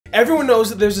Everyone knows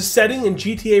that there's a setting in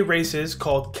GTA races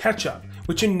called catch-up,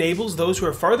 which enables those who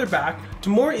are farther back to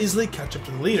more easily catch up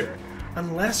to the leader,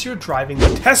 unless you're driving the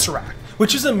Tesseract,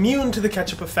 which is immune to the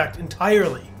catch-up effect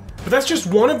entirely. But that's just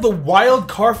one of the wild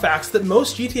car facts that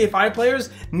most GTA 5 players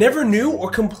never knew or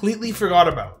completely forgot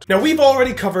about. Now, we've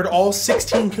already covered all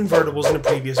 16 convertibles in a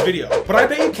previous video, but I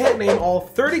bet you can't name all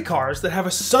 30 cars that have a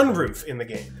sunroof in the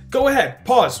game. Go ahead,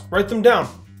 pause, write them down.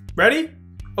 Ready?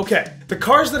 Okay, the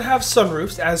cars that have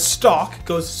sunroofs as stock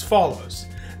goes as follows: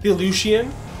 the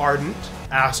Elysian, Ardent,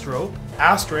 Astro,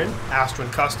 Astron, Astron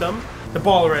Custom, the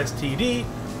Baller STD,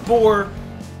 Boar,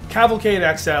 Cavalcade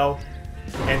XL,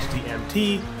 Entity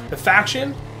MT, the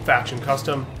Faction, Faction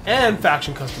Custom, and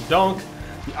Faction Custom Donk,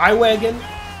 the iWagon,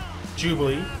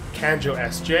 Jubilee, Kanjo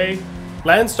SJ,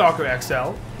 Landstalker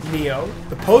XL, Neo,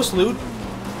 the Postlude,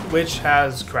 which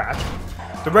has crashed,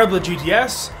 the Rebel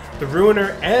GTS, the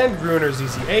Ruiner and Ruiner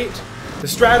ZZ8, the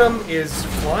Stratum is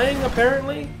flying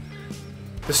apparently,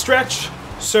 the Stretch,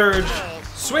 Surge,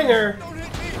 Swinger,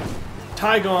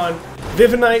 Tygon,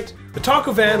 Vivinite, the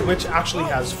Taco Van, which actually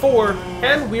has 4,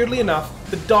 and weirdly enough,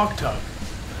 the Dock Tug.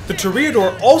 The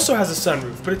Toreador also has a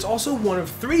sunroof, but it's also one of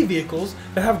 3 vehicles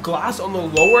that have glass on the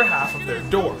lower half of their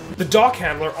door. The Dock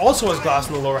Handler also has glass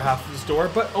on the lower half of his door,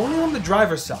 but only on the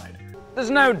driver's side. There's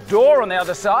no door on the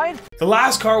other side. The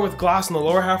last car with glass on the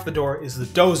lower half of the door is the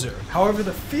Dozer. However,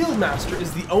 the Fieldmaster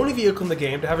is the only vehicle in the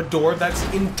game to have a door that's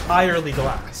entirely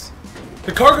glass.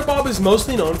 The Cargobob is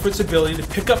mostly known for its ability to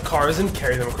pick up cars and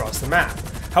carry them across the map.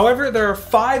 However, there are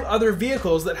 5 other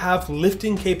vehicles that have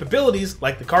lifting capabilities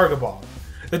like the Cargobob.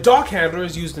 The Dock Handler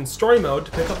is used in story mode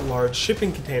to pick up large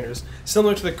shipping containers,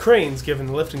 similar to the cranes given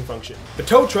the lifting function. The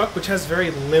Tow Truck, which has a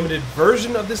very limited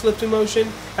version of this lifting motion,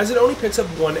 as it only picks up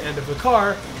one end of the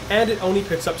car, and it only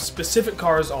picks up specific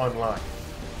cars online.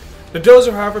 The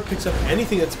Dozer, however, picks up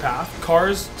anything in its path: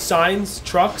 cars, signs,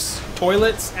 trucks,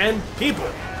 toilets, and people.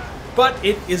 But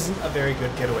it isn't a very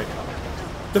good getaway car.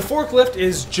 The Forklift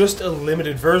is just a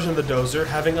limited version of the Dozer,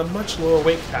 having a much lower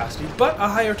weight capacity, but a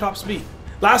higher top speed.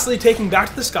 Lastly, taking back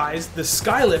to the skies, the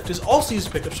Skylift is also used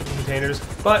to pick up shipping containers,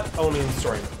 but only in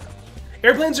story mode.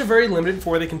 Airplanes are very limited for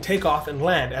where they can take off and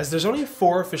land, as there's only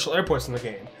 4 official airports in the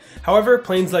game. However,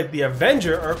 planes like the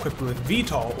Avenger are equipped with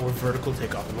VTOL, or vertical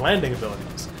takeoff and landing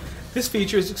abilities. This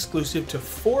feature is exclusive to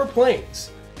 4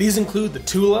 planes. These include the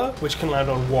Tula, which can land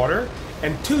on water,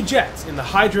 and 2 jets in the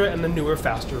Hydra and the newer,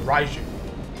 faster Raiju.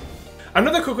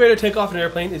 Another quick way to take off an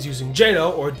airplane is using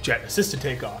JATO, or Jet Assisted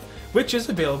Takeoff, which is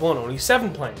available on only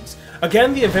 7 planes.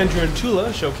 Again, the Avenger and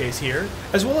Tula showcase here,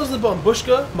 as well as the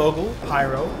Bombushka, Mogul,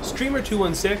 Pyro, Streamer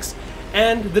 216,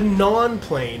 and the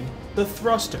non-plane, the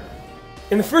Thruster.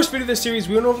 In the first video of this series,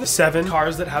 we went over the 7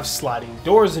 cars that have sliding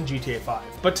doors in GTA 5,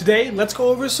 but today, let's go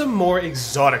over some more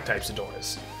exotic types of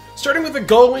doors. Starting with the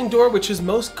Gullwing door, which is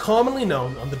most commonly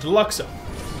known on the Deluxo.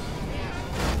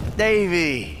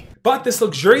 Davey! But this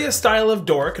luxurious style of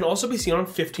door can also be seen on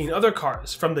 15 other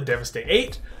cars, from the Devastate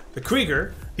 8, the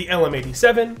Krieger, the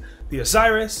LM87, the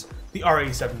Osiris, the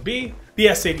R87B, the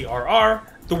S80RR,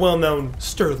 the well-known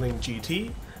Sterling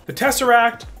GT, the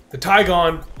Tesseract, the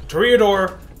Tygon, the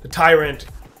Toreador, the Tyrant,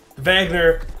 the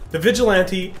Wagner, the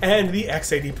Vigilante, and the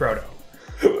X80 Proto.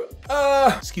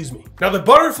 Excuse me. Now, the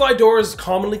butterfly door is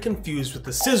commonly confused with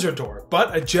the scissor door,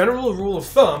 but a general rule of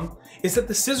thumb is that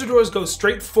the scissor doors go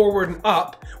straight forward and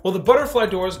up, while the butterfly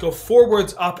doors go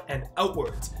forwards, up, and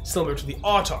outwards, similar to the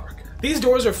Autarch. These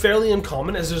doors are fairly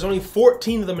uncommon, as there's only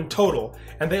 14 of them in total,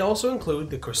 and they also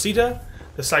include the Corsita,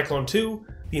 the Cyclone 2,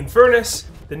 the Infernus,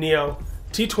 the Neo,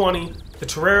 T20, the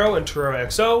Torero and Torero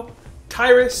XO,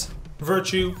 Tyrus,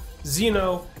 Virtue,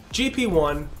 Xeno,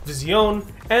 GP1, Vision,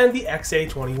 and the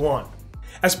XA21.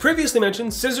 As previously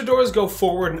mentioned, scissor doors go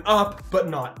forward and up, but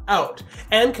not out,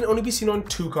 and can only be seen on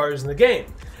 2 cars in the game,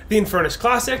 the Infernus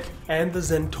Classic and the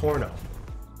Zentorno.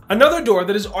 Another door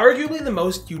that is arguably the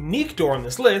most unique door on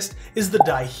this list is the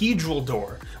dihedral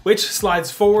door, which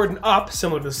slides forward and up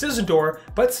similar to the scissor door,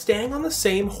 but staying on the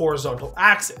same horizontal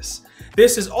axis.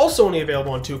 This is also only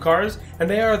available on 2 cars, and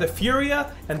they are the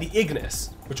Furia and the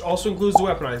Ignis, which also includes the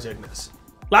Weaponized Ignis.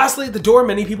 Lastly, the door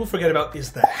many people forget about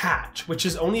is the hatch, which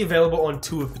is only available on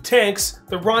 2 of the tanks,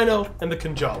 the Rhino and the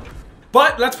Conjal.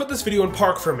 But let's put this video in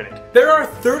park for a minute. There are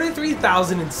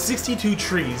 33,062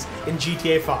 trees in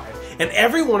GTA 5. And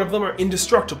every one of them are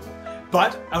indestructible.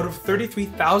 But out of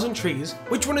 33,000 trees,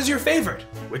 which one is your favorite?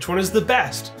 Which one is the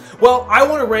best? Well, I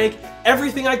want to rank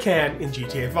everything I can in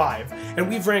GTA 5, and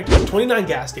we've ranked 29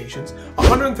 gas stations,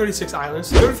 136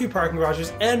 islands, 33 parking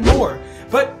garages, and more.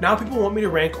 But now people want me to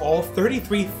rank all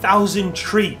 33,000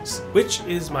 trees, which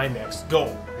is my next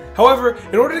goal. However,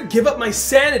 in order to give up my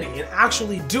sanity and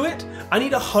actually do it, I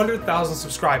need 100,000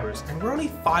 subscribers, and we're only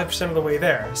 5% of the way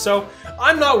there, so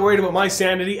I'm not worried about my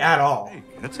sanity at all. Hey,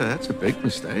 that's a big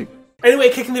mistake. Anyway,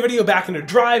 kicking the video back into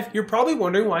drive, you're probably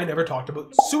wondering why I never talked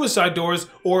about suicide doors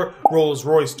or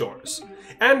Rolls-Royce doors.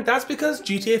 And that's because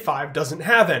GTA 5 doesn't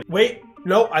have any. Wait,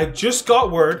 no, I just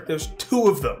got word there's 2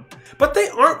 of them. But they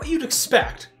aren't what you'd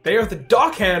expect. They are the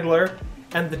dock handler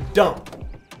and the dump.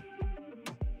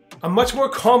 A much more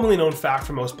commonly known fact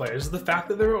for most players is the fact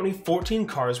that there are only 14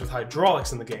 cars with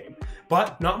hydraulics in the game.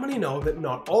 But not many know that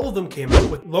not all of them came out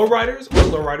with Lowriders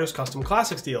or Lowriders Custom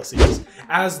Classics DLCs,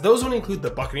 as those only include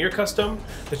the Buccaneer Custom,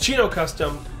 the Chino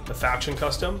Custom, the Faction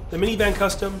Custom, the Minivan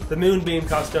Custom, the Moonbeam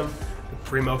Custom, the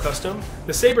Primo Custom,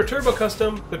 the Sabre Turbo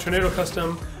Custom, the Tornado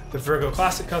Custom, the Virgo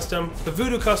Classic Custom, the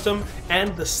Voodoo Custom,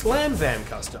 and the Slam Van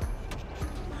Custom.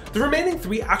 The remaining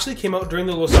 3 actually came out during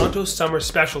the Los Santos Summer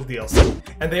Special DLC,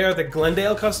 and they are the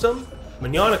Glendale Custom,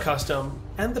 Manana Custom,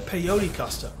 and the Peyote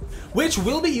Custom, which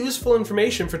will be useful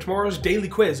information for tomorrow's daily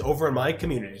quiz over in my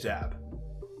community tab.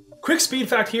 Quick speed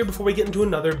fact here before we get into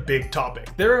another big topic.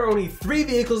 There are only 3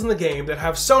 vehicles in the game that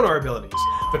have sonar abilities: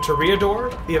 the Toreador,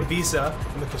 the Avisa,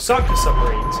 and the Kosatka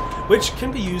submarines, which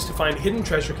can be used to find hidden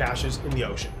treasure caches in the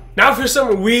ocean. Now for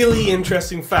some really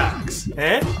interesting facts.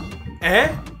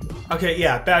 Okay,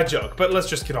 yeah, bad joke, but let's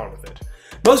just get on with it.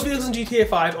 Most vehicles in GTA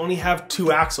 5 only have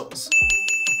 2 axles.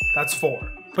 That's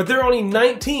 4. But there are only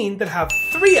 19 that have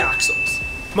 3 axles,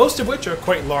 most of which are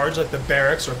quite large, like the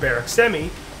Barracks or Barrack Semi,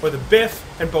 or the Biff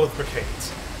and both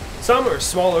Bricades. Some are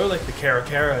smaller, like the Cara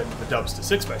and the Dubster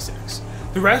 6x6.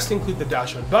 The rest include the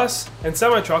Dash-on Bus and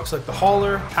semi-trucks like the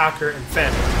Hauler, Hacker, and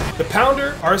Phantom. The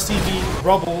Pounder, RCV,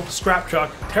 Rubble, Scrap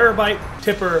Truck, Terabyte,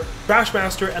 Tipper,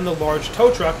 Crashmaster, and the large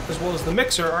tow truck, as well as the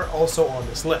Mixer, are also on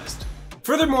this list.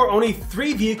 Furthermore, only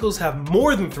 3 vehicles have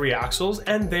more than 3 axles,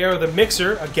 and they are the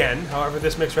Mixer, again, however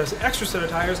this Mixer has an extra set of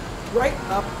tires right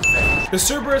up there. The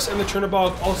Cerberus and the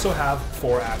Chernobog also have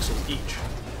 4 axles each.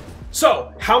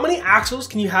 So, how many axles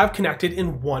can you have connected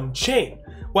in one chain?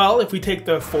 Well, if we take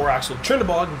the 4-axle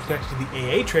Chernobog and connect it to the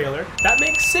AA trailer, that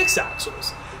makes 6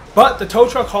 axles. But the tow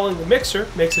truck hauling the Mixer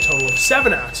makes a total of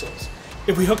 7 axles.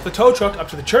 If we hook the tow truck up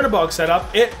to the Chernobog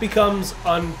setup, it becomes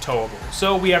untowable,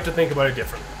 so we have to think about it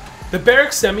differently. The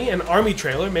Barrack Semi and Army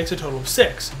trailer makes a total of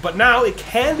 6, but now it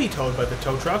can be towed by the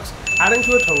tow trucks, adding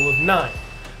to a total of 9.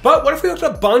 But what if we hooked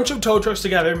a bunch of tow trucks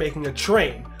together, making a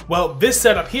train? Well, this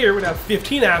setup here would have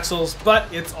 15 axles,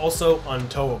 but it's also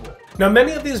untowable. Now,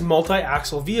 many of these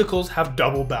multi-axle vehicles have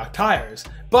double back tires,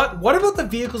 but what about the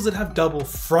vehicles that have double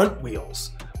front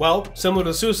wheels? Well, similar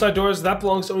to Suicide Doors, that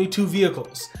belongs to only 2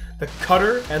 vehicles, the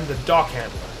Cutter and the Dock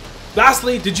Handler.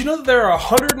 Lastly, did you know that there are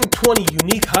 120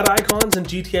 unique HUD icons in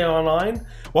GTA Online?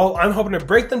 Well, I'm hoping to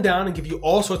break them down and give you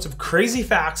all sorts of crazy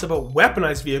facts about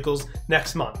weaponized vehicles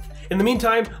next month. In the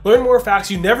meantime, learn more facts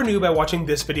you never knew by watching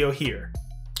this video here.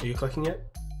 Are you clicking it?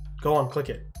 Go on, click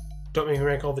it. Don't make me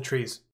rank all the trees.